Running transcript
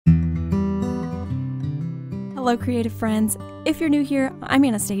Hello creative friends, if you're new here, I'm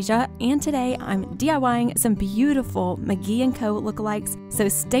Anastasia, and today I'm DIYing some beautiful McGee Co lookalikes, so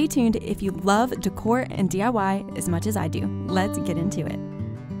stay tuned if you love decor and DIY as much as I do. Let's get into it.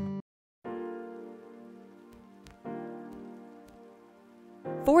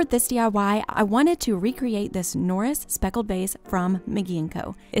 For this DIY, I wanted to recreate this Norris speckled vase from McGee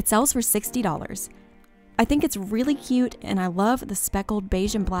Co. It sells for $60. I think it's really cute and I love the speckled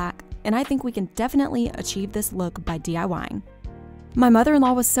beige and black, and I think we can definitely achieve this look by DIYing. My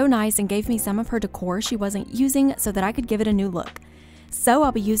mother-in-law was so nice and gave me some of her decor she wasn't using so that I could give it a new look. So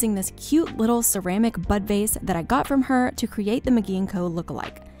I'll be using this cute little ceramic bud vase that I got from her to create the McGee Co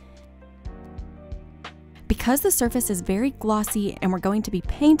lookalike. Because the surface is very glossy and we're going to be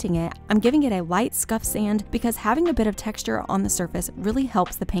painting it, I'm giving it a light scuff sand because having a bit of texture on the surface really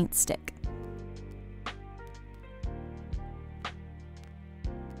helps the paint stick.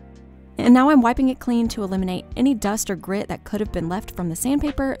 And now I'm wiping it clean to eliminate any dust or grit that could have been left from the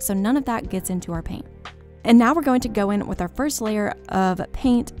sandpaper so none of that gets into our paint. And now we're going to go in with our first layer of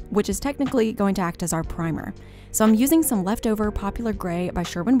paint, which is technically going to act as our primer. So I'm using some leftover Popular Gray by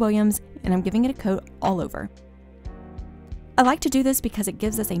Sherwin-Williams and I'm giving it a coat all over. I like to do this because it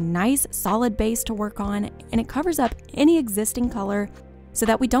gives us a nice solid base to work on and it covers up any existing color so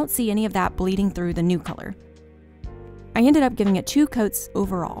that we don't see any of that bleeding through the new color. I ended up giving it 2 coats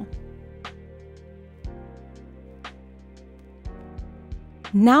overall.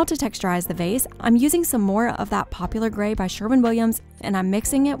 Now to texturize the vase, I'm using some more of that Popular Gray by Sherwin-Williams and I'm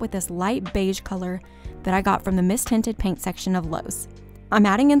mixing it with this light beige color that I got from the mist tinted paint section of Lowe's. I'm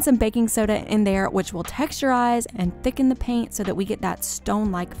adding in some baking soda in there which will texturize and thicken the paint so that we get that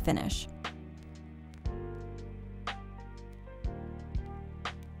stone-like finish.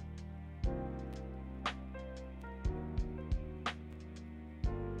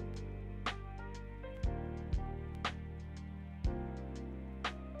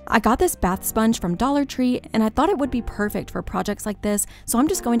 I got this bath sponge from Dollar Tree and I thought it would be perfect for projects like this, so I'm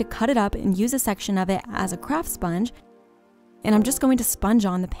just going to cut it up and use a section of it as a craft sponge, and I'm just going to sponge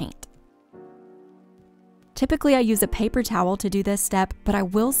on the paint. Typically I use a paper towel to do this step, but I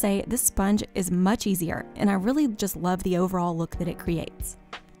will say this sponge is much easier and I really just love the overall look that it creates.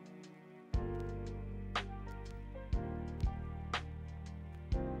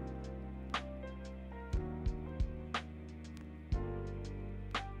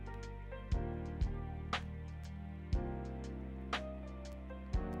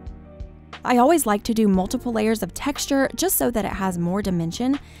 I always like to do multiple layers of texture just so that it has more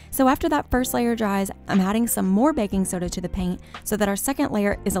dimension. So after that first layer dries, I'm adding some more baking soda to the paint so that our second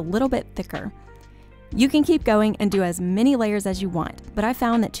layer is a little bit thicker. You can keep going and do as many layers as you want, but I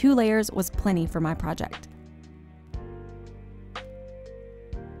found that 2 layers was plenty for my project.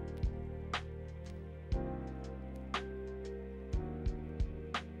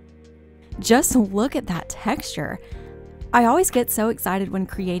 Just look at that texture. I always get so excited when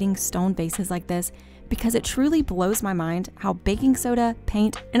creating stone vases like this because it truly blows my mind how baking soda,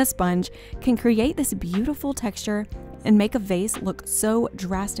 paint, and a sponge can create this beautiful texture and make a vase look so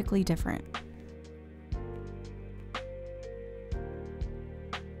drastically different.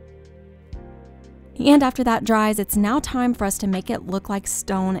 And after that dries, it's now time for us to make it look like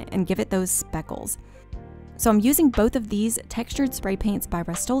stone and give it those speckles. So I'm using both of these textured spray paints by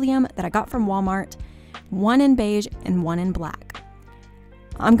Rust-Oleum that I got from Walmart, one in beige and one in black.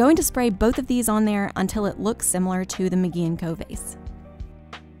 I'm going to spray both of these on there until it looks similar to the McGee Co vase.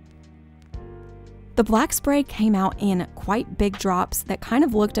 The black spray came out in quite big drops that kind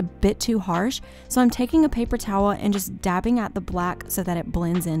of looked a bit too harsh, so I'm taking a paper towel and just dabbing at the black so that it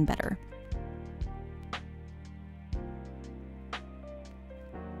blends in better.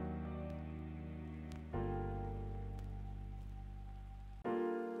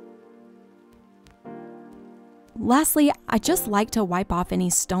 Lastly, I just like to wipe off any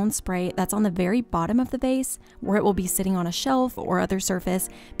stone spray that's on the very bottom of the vase where it will be sitting on a shelf or other surface,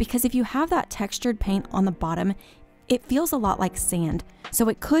 because if you have that textured paint on the bottom, it feels a lot like sand, so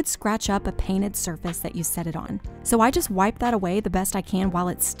it could scratch up a painted surface that you set it on. So I just wipe that away the best I can while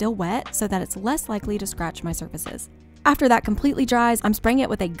it's still wet so that it's less likely to scratch my surfaces. After that completely dries, I'm spraying it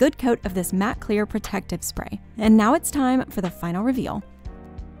with a good coat of this matte clear protective spray. And now it's time for the final reveal.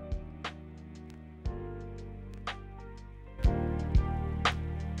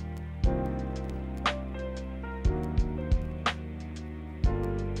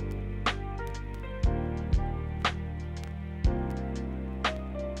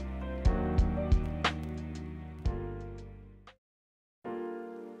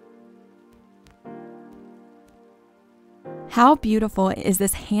 How beautiful is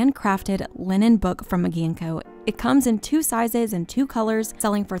this handcrafted linen book from McGee Co? It comes in 2 sizes and 2 colors,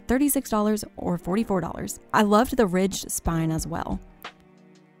 selling for $36 or $44. I loved the ridged spine as well.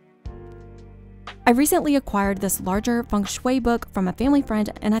 I recently acquired this larger feng shui book from a family friend,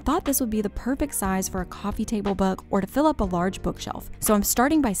 and I thought this would be the perfect size for a coffee table book or to fill up a large bookshelf. So I'm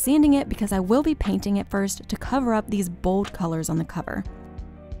starting by sanding it because I will be painting it first to cover up these bold colors on the cover.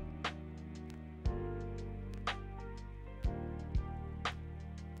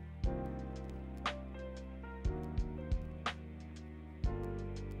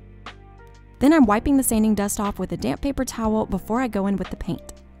 Then I'm wiping the sanding dust off with a damp paper towel before I go in with the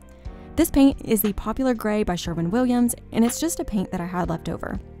paint. This paint is the Popular Gray by Sherwin-Williams, and it's just a paint that I had left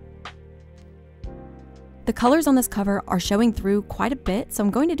over. The colors on this cover are showing through quite a bit, so I'm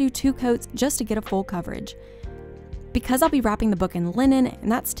going to do 2 coats just to get a full coverage. Because I'll be wrapping the book in linen,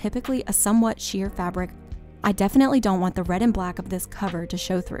 and that's typically a somewhat sheer fabric, I definitely don't want the red and black of this cover to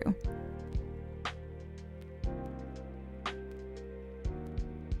show through.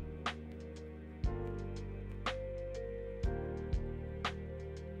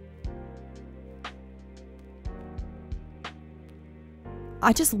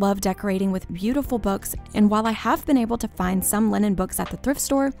 I just love decorating with beautiful books, and while I have been able to find some linen books at the thrift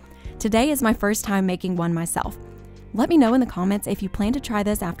store, today is my first time making one myself. Let me know in the comments if you plan to try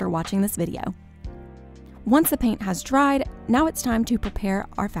this after watching this video. Once the paint has dried, now it's time to prepare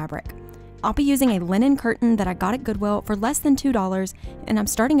our fabric. I'll be using a linen curtain that I got at Goodwill for less than $2, and I'm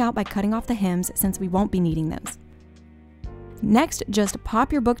starting out by cutting off the hems since we won't be needing those. Next, just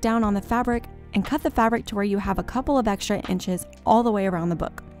pop your book down on the fabric and cut the fabric to where you have a couple of extra inches all the way around the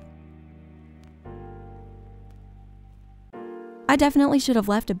book. I definitely should have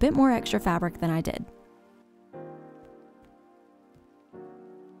left a bit more extra fabric than I did.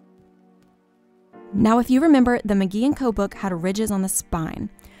 Now, if you remember, the McGee Co book had ridges on the spine,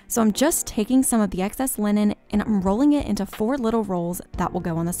 so I'm just taking some of the excess linen and I'm rolling it into 4 little rolls that will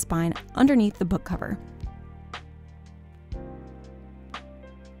go on the spine underneath the book cover.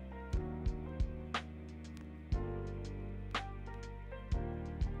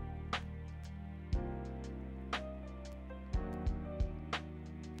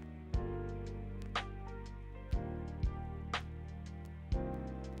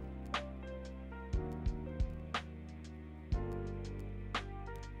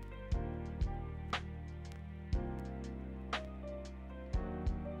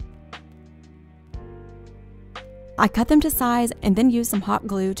 I cut them to size and then use some hot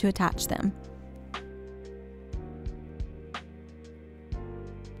glue to attach them.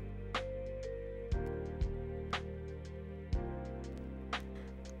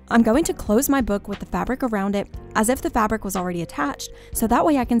 I'm going to close my book with the fabric around it as if the fabric was already attached, so that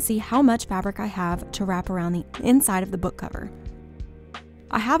way I can see how much fabric I have to wrap around the inside of the book cover.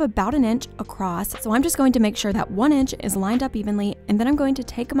 I have about 1 inch across, so I'm just going to make sure that 1 inch is lined up evenly, and then I'm going to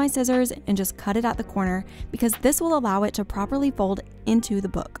take my scissors and just cut it at the corner because this will allow it to properly fold into the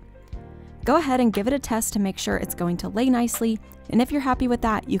book. Go ahead and give it a test to make sure it's going to lay nicely, and if you're happy with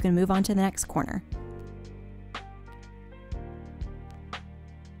that, you can move on to the next corner.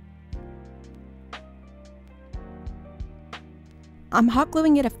 I'm hot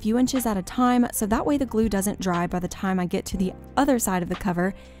gluing it a few inches at a time so that way the glue doesn't dry by the time I get to the other side of the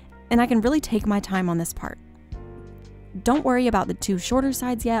cover, and I can really take my time on this part. Don't worry about the 2 shorter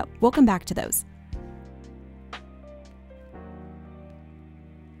sides yet, we'll come back to those.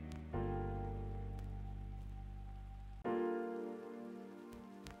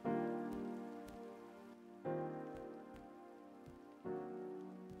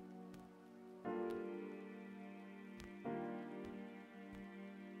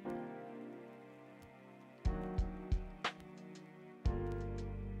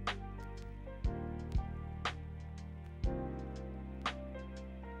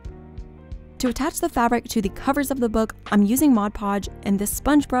 To attach the fabric to the covers of the book, I'm using Mod Podge and this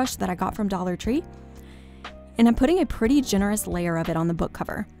sponge brush that I got from Dollar Tree, and I'm putting a pretty generous layer of it on the book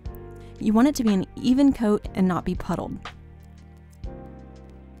cover. You want it to be an even coat and not be puddled.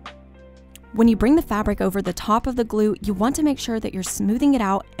 When you bring the fabric over the top of the glue, you want to make sure that you're smoothing it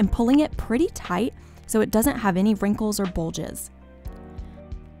out and pulling it pretty tight so it doesn't have any wrinkles or bulges.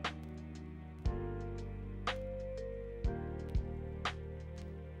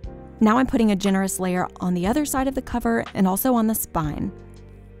 Now I'm putting a generous layer on the other side of the cover and also on the spine.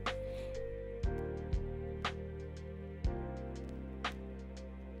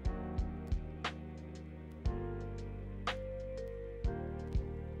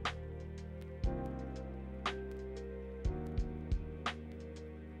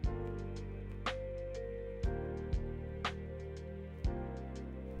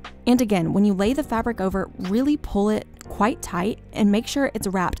 And again, when you lay the fabric over, really pull it quite tight and make sure it's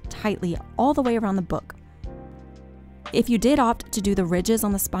wrapped tightly all the way around the book. If you did opt to do the ridges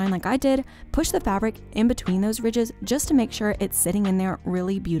on the spine like I did, push the fabric in between those ridges just to make sure it's sitting in there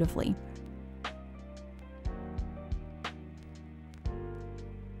really beautifully.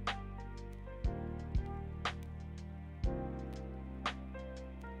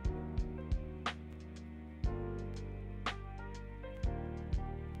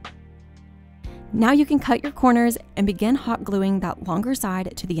 Now you can cut your corners and begin hot gluing that longer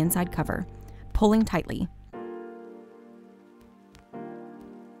side to the inside cover, pulling tightly.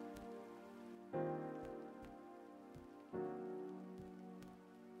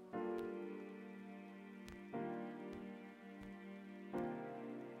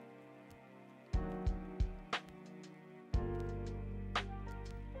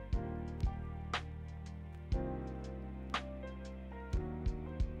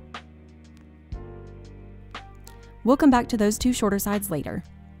 We'll come back to those two shorter sides later.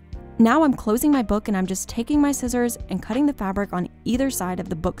 Now I'm closing my book and I'm just taking my scissors and cutting the fabric on either side of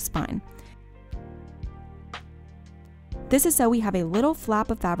the book spine. This is so we have a little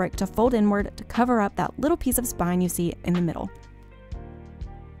flap of fabric to fold inward to cover up that little piece of spine you see in the middle.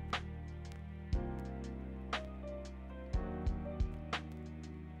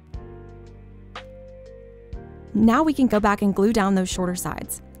 Now we can go back and glue down those shorter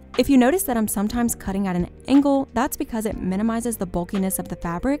sides. If you notice that I'm sometimes cutting at an angle, that's because it minimizes the bulkiness of the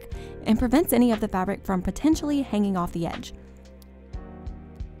fabric and prevents any of the fabric from potentially hanging off the edge.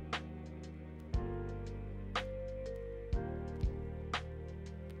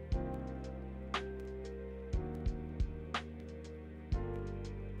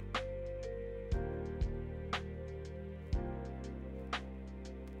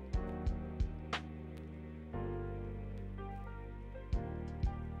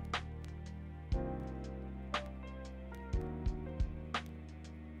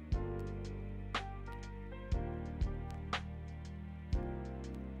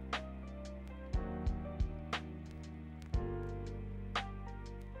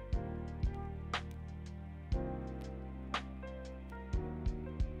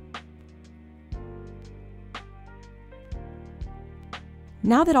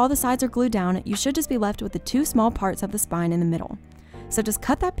 Now that all the sides are glued down, you should just be left with the two small parts of the spine in the middle. So just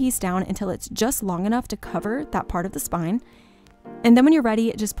cut that piece down until it's just long enough to cover that part of the spine. And then when you're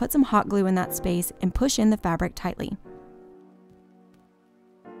ready, just put some hot glue in that space and push in the fabric tightly.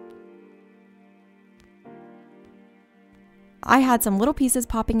 I had some little pieces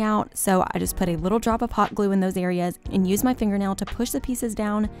popping out, so I just put a little drop of hot glue in those areas and used my fingernail to push the pieces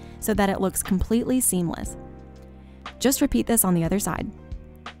down so that it looks completely seamless. Just repeat this on the other side.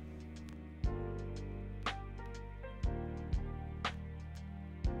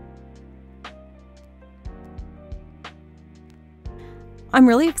 I'm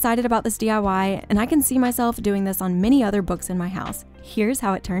really excited about this DIY, and I can see myself doing this on many other books in my house. Here's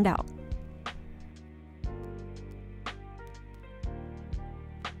how it turned out.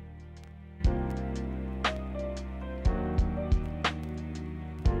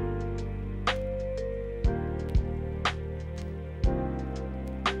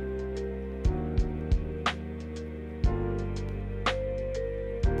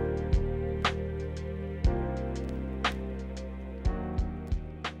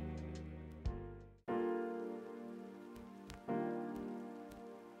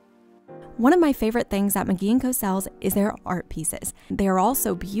 One of my favorite things that McGee Co sells is their art pieces. They are all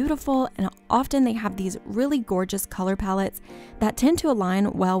so beautiful, and often they have these really gorgeous color palettes that tend to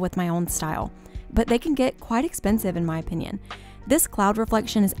align well with my own style, but they can get quite expensive in my opinion. This cloud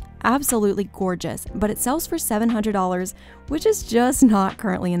reflection is absolutely gorgeous, but it sells for $700, which is just not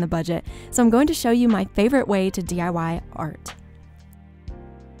currently in the budget. So I'm going to show you my favorite way to DIY art.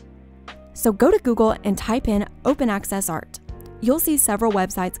 So go to Google and type in open access art. You'll see several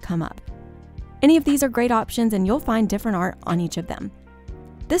websites come up. Any of these are great options, and you'll find different art on each of them.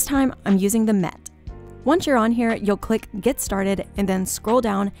 This time I'm using the Met. Once you're on here, you'll click Get Started and then scroll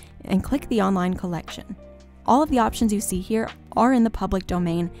down and click the online collection. All of the options you see here are in the public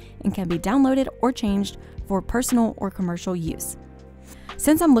domain and can be downloaded or changed for personal or commercial use.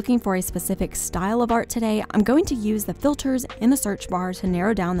 Since I'm looking for a specific style of art today, I'm going to use the filters in the search bar to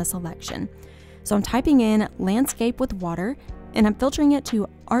narrow down the selection. So I'm typing in landscape with water, and I'm filtering it to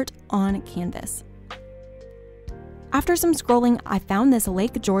art on canvas. After some scrolling, I found this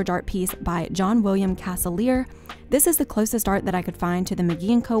Lake George art piece by John William Castelier. This is the closest art that I could find to the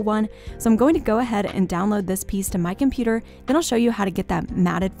McGee Co one, so I'm going to go ahead and download this piece to my computer, then I'll show you how to get that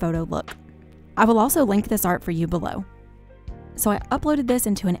matted photo look. I will also link this art for you below. so I uploaded this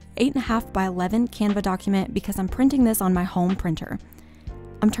into an 8.5 by 11 Canva document because I'm printing this on my home printer.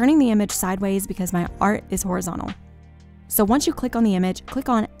 I'm turning the image sideways because my art is horizontal. So once you click on the image, click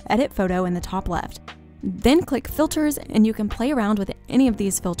on Edit Photo in the top left. Then click Filters, and you can play around with any of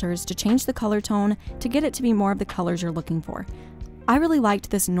these filters to change the color tone to get it to be more of the colors you're looking for. I really liked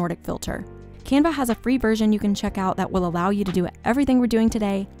this Nordic filter. Canva has a free version you can check out that will allow you to do everything we're doing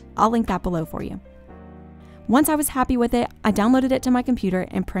today. I'll link that below for you. Once I was happy with it, I downloaded it to my computer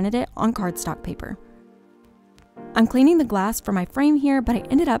and printed it on cardstock paper. I'm cleaning the glass for my frame here, but I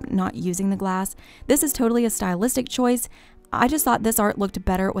ended up not using the glass. This is totally a stylistic choice. I just thought this art looked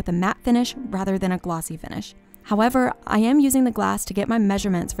better with a matte finish rather than a glossy finish. However, I am using the glass to get my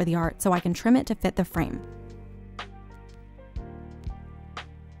measurements for the art so I can trim it to fit the frame.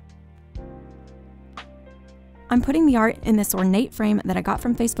 I'm putting the art in this ornate frame that I got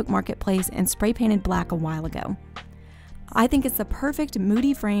from Facebook Marketplace and spray painted black a while ago. I think it's the perfect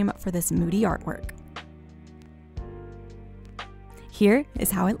moody frame for this moody artwork. Here is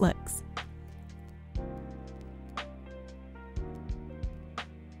how it looks.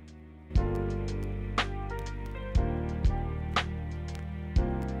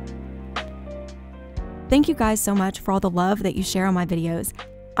 Thank you guys so much for all the love that you share on my videos.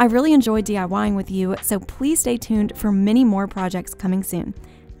 I really enjoy DIYing with you, so please stay tuned for many more projects coming soon.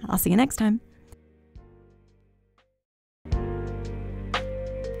 I'll see you next time.